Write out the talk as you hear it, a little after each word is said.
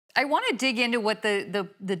I want to dig into what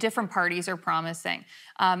the different parties are promising,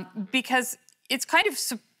 because it's kind of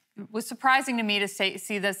was surprising to me to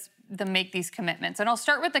see them make these commitments. And I'll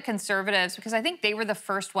start with the Conservatives, because I think they were the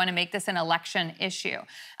first one to make this an election issue.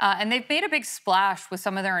 And they've made a big splash with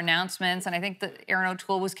some of their announcements. And I think that Aaron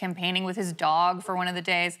O'Toole was campaigning with his dog for one of the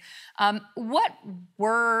days. What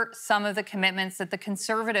were some of the commitments that the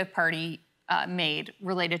Conservative Party made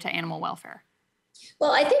related to animal welfare?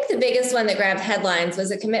 Well, I think the biggest one that grabbed headlines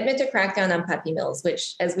was a commitment to crack down on puppy mills,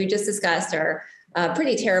 which, as we just discussed, are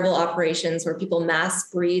pretty terrible operations where people mass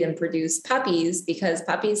breed and produce puppies because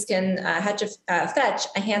puppies can fetch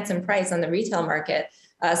a handsome price on the retail market,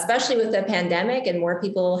 especially with the pandemic and more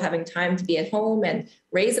people having time to be at home and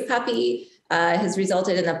raise a puppy. Has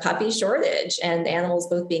resulted in a puppy shortage and animals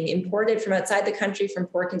both being imported from outside the country from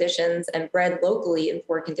poor conditions and bred locally in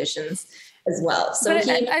poor conditions as well. So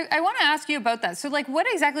I want to ask you about that. So like, what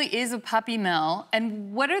exactly is a puppy mill,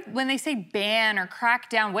 and when they say ban or crack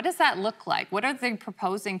down, what does that look like? What are they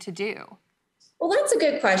proposing to do? Well, that's a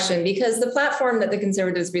good question, because the platform that the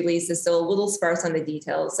Conservatives released is still a little sparse on the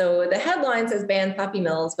details. So the headline says ban puppy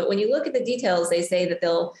mills, but when you look at the details, they say that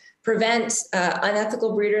they'll prevent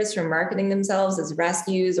unethical breeders from marketing themselves as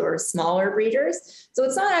rescues or smaller breeders. So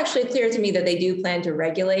it's not actually clear to me that they do plan to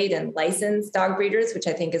regulate and license dog breeders, which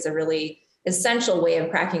I think is a really essential way of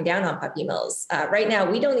cracking down on puppy mills. Right now,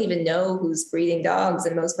 we don't even know who's breeding dogs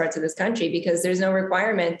in most parts of this country because there's no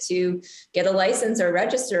requirement to get a license or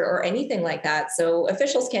register or anything like that. So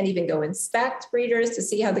officials can't even go inspect breeders to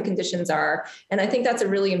see how the conditions are. And I think that's a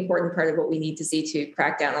really important part of what we need to see to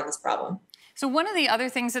crack down on this problem. So one of the other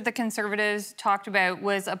things that the Conservatives talked about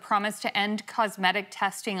was a promise to end cosmetic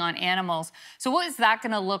testing on animals. So what is that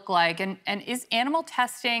going to look like? And is animal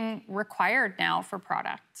testing required now for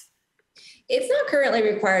products? It's not currently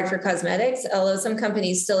required for cosmetics, although some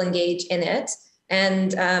companies still engage in it.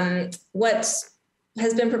 And what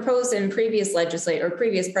has been proposed in previous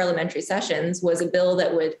parliamentary sessions was a bill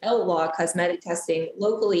that would outlaw cosmetic testing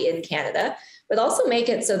locally in Canada, but also make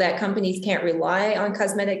it so that companies can't rely on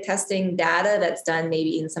cosmetic testing data that's done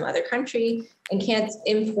maybe in some other country and can't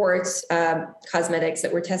import cosmetics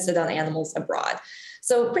that were tested on animals abroad.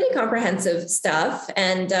 So pretty comprehensive stuff.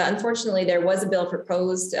 And unfortunately, there was a bill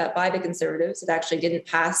proposed by the Conservatives. It actually didn't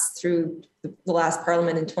pass through the last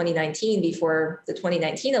parliament in 2019 before the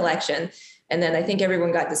 2019 election. And then I think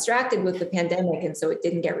everyone got distracted with the pandemic, and so it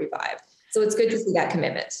didn't get revived. So it's good to see that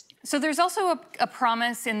commitment. So there's also a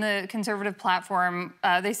promise in the Conservative platform.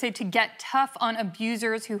 They say to get tough on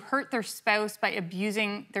abusers who hurt their spouse by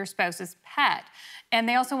abusing their spouse's pet. And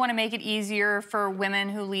they also want to make it easier for women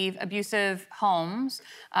who leave abusive homes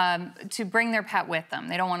to bring their pet with them.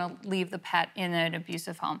 They don't want to leave the pet in an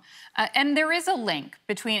abusive home. And there is a link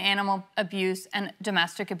between animal abuse and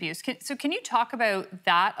domestic abuse. So can you talk about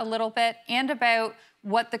that a little bit and about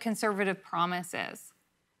what the Conservative promise is?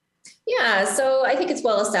 Yeah, so I think it's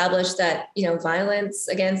well established that, violence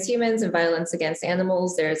against humans and violence against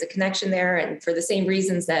animals, there's a connection there. And for the same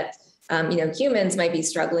reasons that humans might be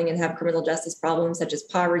struggling and have criminal justice problems such as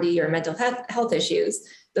poverty or mental health issues,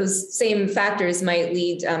 those same factors might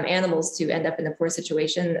lead animals to end up in a poor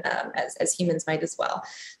situation as humans might as well.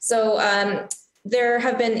 So there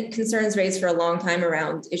have been concerns raised for a long time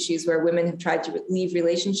around issues where women have tried to leave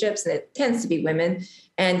relationships, and it tends to be women,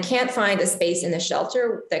 and can't find a space in a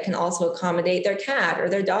shelter that can also accommodate their cat or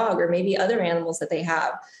their dog or maybe other animals that they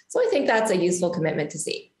have. So I think that's a useful commitment to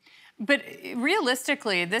see. But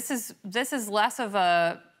realistically, this is less of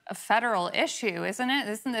a federal issue, isn't it?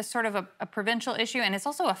 Isn't this sort of a provincial issue? And it's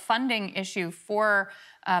also a funding issue for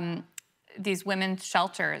these women's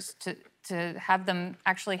shelters to have them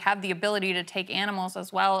actually have the ability to take animals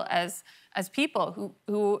as well as people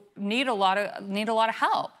who need a lot of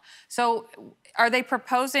help. So are they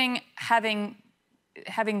proposing having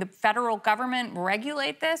the federal government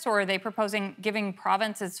regulate this, or are they proposing giving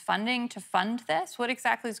provinces funding to fund this? What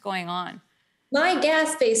exactly is going on? My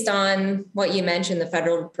guess, based on what you mentioned, the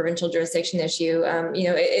federal provincial jurisdiction issue,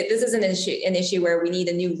 this is an issue where we need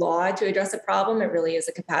a new law to address a problem. It really is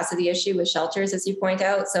a capacity issue with shelters, as you point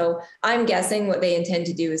out. So I'm guessing what they intend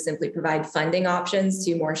to do is simply provide funding options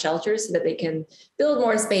to more shelters so that they can build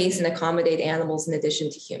more space and accommodate animals in addition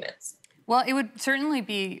to humans. Well, it would certainly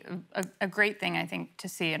be a great thing, I think, to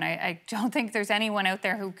see. And I don't think there's anyone out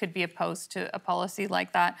there who could be opposed to a policy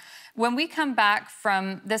like that. When we come back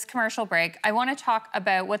from this commercial break, I want to talk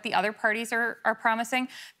about what the other parties are promising,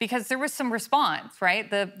 because there was some response, right?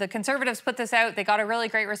 The Conservatives put this out. They got a really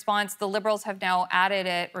great response. The Liberals have now added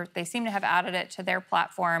it, or they seem to have added it to their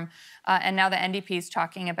platform. And now the NDP is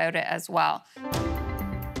talking about it as well.